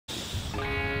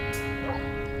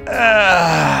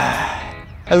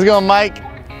How's it going, Mike?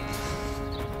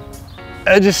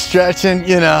 Just stretching,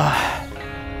 you know.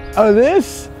 Oh,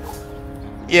 this?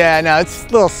 Yeah, no, it's a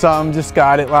little something. Just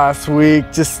got it last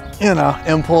week. Just, you know,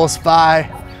 impulse buy.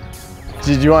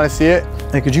 Did you want to see it?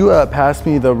 Hey, could you pass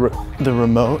me the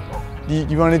remote?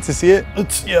 You wanted to see it?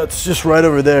 It's just right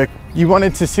over there. You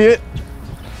wanted to see it?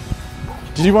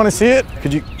 Did you want to see it?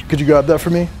 Could you grab that for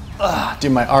me?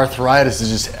 Dude, my arthritis is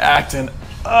just acting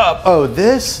up. Oh,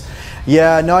 this?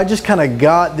 Yeah, no, I just kind of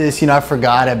got this, you know, I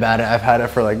forgot about it. I've had it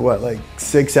for like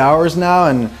 6 hours now,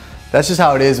 and that's just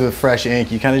how it is with fresh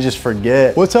ink. You kind of just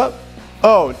forget. What's up?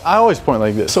 Oh, I always point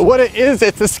like this. So what it is,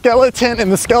 it's a skeleton,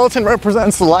 and the skeleton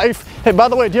represents life. Hey, by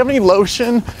the way, do you have any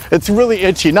lotion? It's really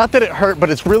itchy. Not that it hurt, but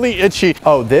it's really itchy.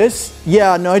 Oh, this?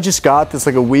 Yeah, no, I just got this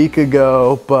like a week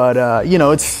ago, but you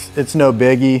know, it's no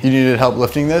biggie. You needed help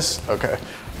lifting this? Okay.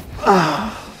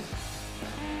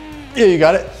 Yeah, you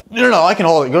got it? No, I can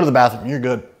hold it. Go to the bathroom. You're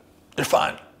good. You're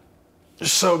fine. You're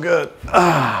so good.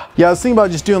 Yeah, I was thinking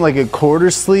about just doing like a quarter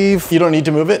sleeve. You don't need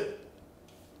to move it?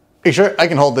 Are you sure? I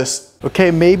can hold this. Okay,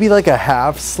 maybe like a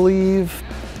half sleeve.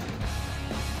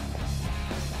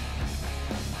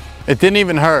 It didn't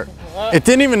even hurt. It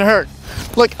didn't even hurt.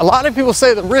 Look, a lot of people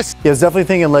say the wrist. Yeah, I was definitely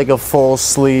thinking like a full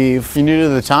sleeve. You new to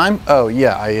the time? Oh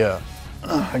yeah,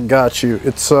 I got you.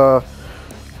 It's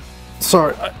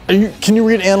sorry, can you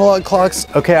read analog clocks?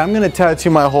 Okay, I'm gonna tattoo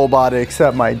my whole body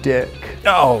except my dick.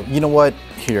 Oh, you know what?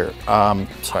 Here,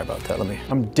 sorry about that,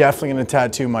 I'm definitely gonna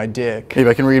tattoo my dick. Maybe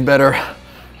I can read better.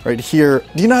 Right here.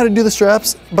 Do you know how to do the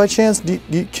straps by chance?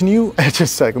 Can you, just a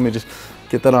sec, let me just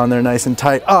get that on there nice and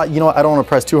tight. You know what, I don't wanna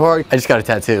press too hard. I just got a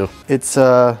tattoo.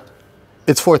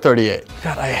 It's 438.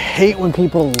 God, I hate when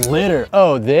people litter.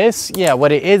 Oh, this? Yeah,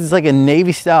 what it is like a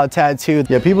Navy style tattoo.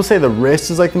 Yeah, people say the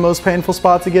wrist is like the most painful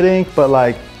spot to get ink, but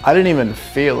like, I didn't even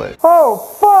feel it. Oh,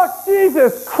 fuck,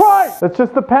 Jesus Christ! That's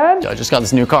just the pen? Yo, I just got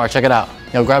this new car, check it out.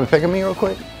 Yo, grab a pic of me real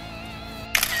quick.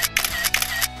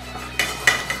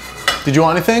 Did you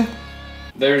want anything?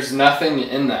 There's nothing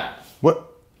in that.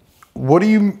 What do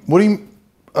you,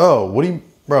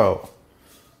 bro?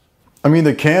 I mean,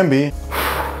 there can be.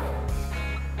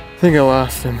 I think I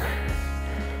lost him.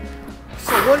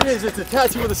 So what it is, it's a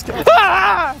tattoo with a skeleton.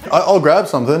 I'll grab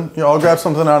something. Yeah, I'll grab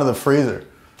something out of the freezer.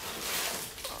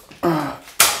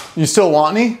 You still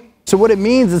want any? So what it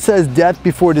means, it says death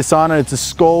before dishonor. It's a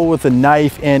skull with a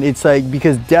knife, and it's like,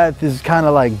 because death is kind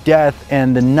of like death,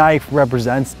 and the knife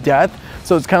represents death.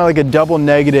 So it's kind of like a double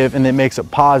negative, and it makes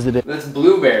it positive. That's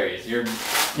blueberries. You're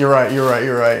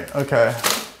right. Okay.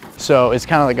 So it's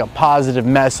kind of like a positive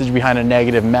message behind a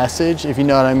negative message, if you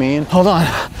know what I mean. Hold on.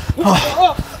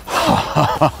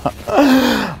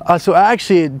 So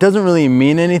actually, it doesn't really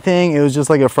mean anything. It was just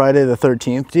like a Friday the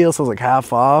 13th deal, so it was like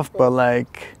half off. But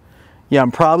like, yeah,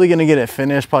 I'm probably gonna get it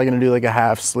finished. Probably gonna do like a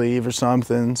half sleeve or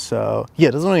something. So yeah,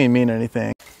 it doesn't really mean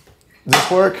anything. Does this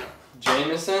work?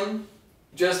 Jameson,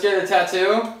 just get a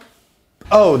tattoo?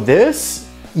 Oh, this?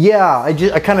 Yeah, I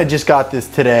kind of just got this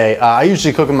today. I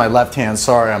usually cook with my left hand.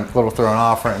 Sorry, I'm a little thrown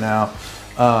off right now.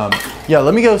 Yeah,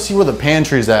 let me go see where the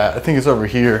pantry's at. I think it's over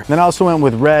here. Then I also went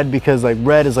with red because like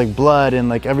red is like blood, and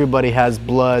like everybody has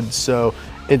blood, so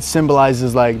it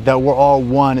symbolizes like that we're all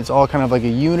one. It's all kind of like a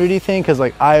unity thing, because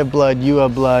like I have blood, you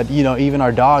have blood, you know, even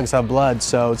our dogs have blood.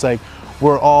 So it's like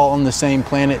we're all on the same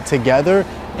planet together,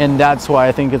 and that's why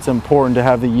I think it's important to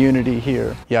have the unity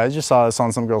here. Yeah, I just saw this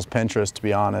on some girl's Pinterest, to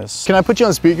be honest. Can I put you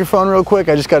on speakerphone real quick?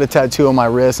 I just got a tattoo on my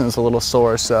wrist and it's a little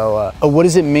sore, so. What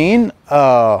does it mean?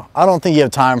 I don't think you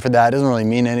have time for that. It doesn't really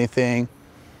mean anything.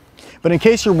 But in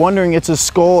case you're wondering, it's a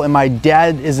skull, and my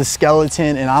dad is a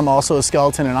skeleton, and I'm also a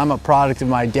skeleton, and I'm a product of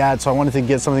my dad, so I wanted to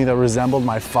get something that resembled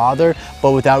my father,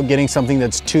 but without getting something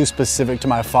that's too specific to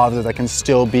my father that can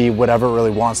still be whatever it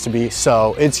really wants to be.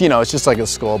 So it's, you know, it's just like a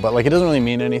skull, but like it doesn't really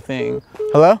mean anything.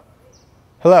 Hello?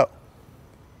 Hello?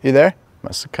 You there?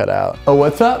 Must have cut out. Oh,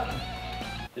 what's up?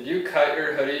 Did you cut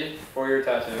your hoodie for your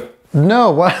tattoo?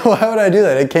 No, why would I do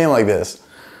that? It came like this.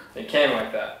 It came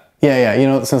like that. Yeah, you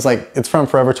know, since like it's from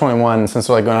Forever 21, since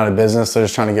they're like going out of business, they're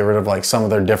just trying to get rid of like some of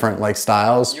their different like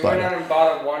styles. You went out and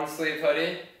bought a one sleeve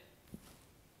hoodie?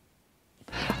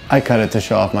 I cut it to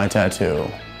show off my tattoo.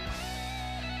 Do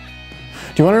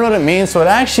you want to know what it means? So it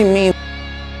actually means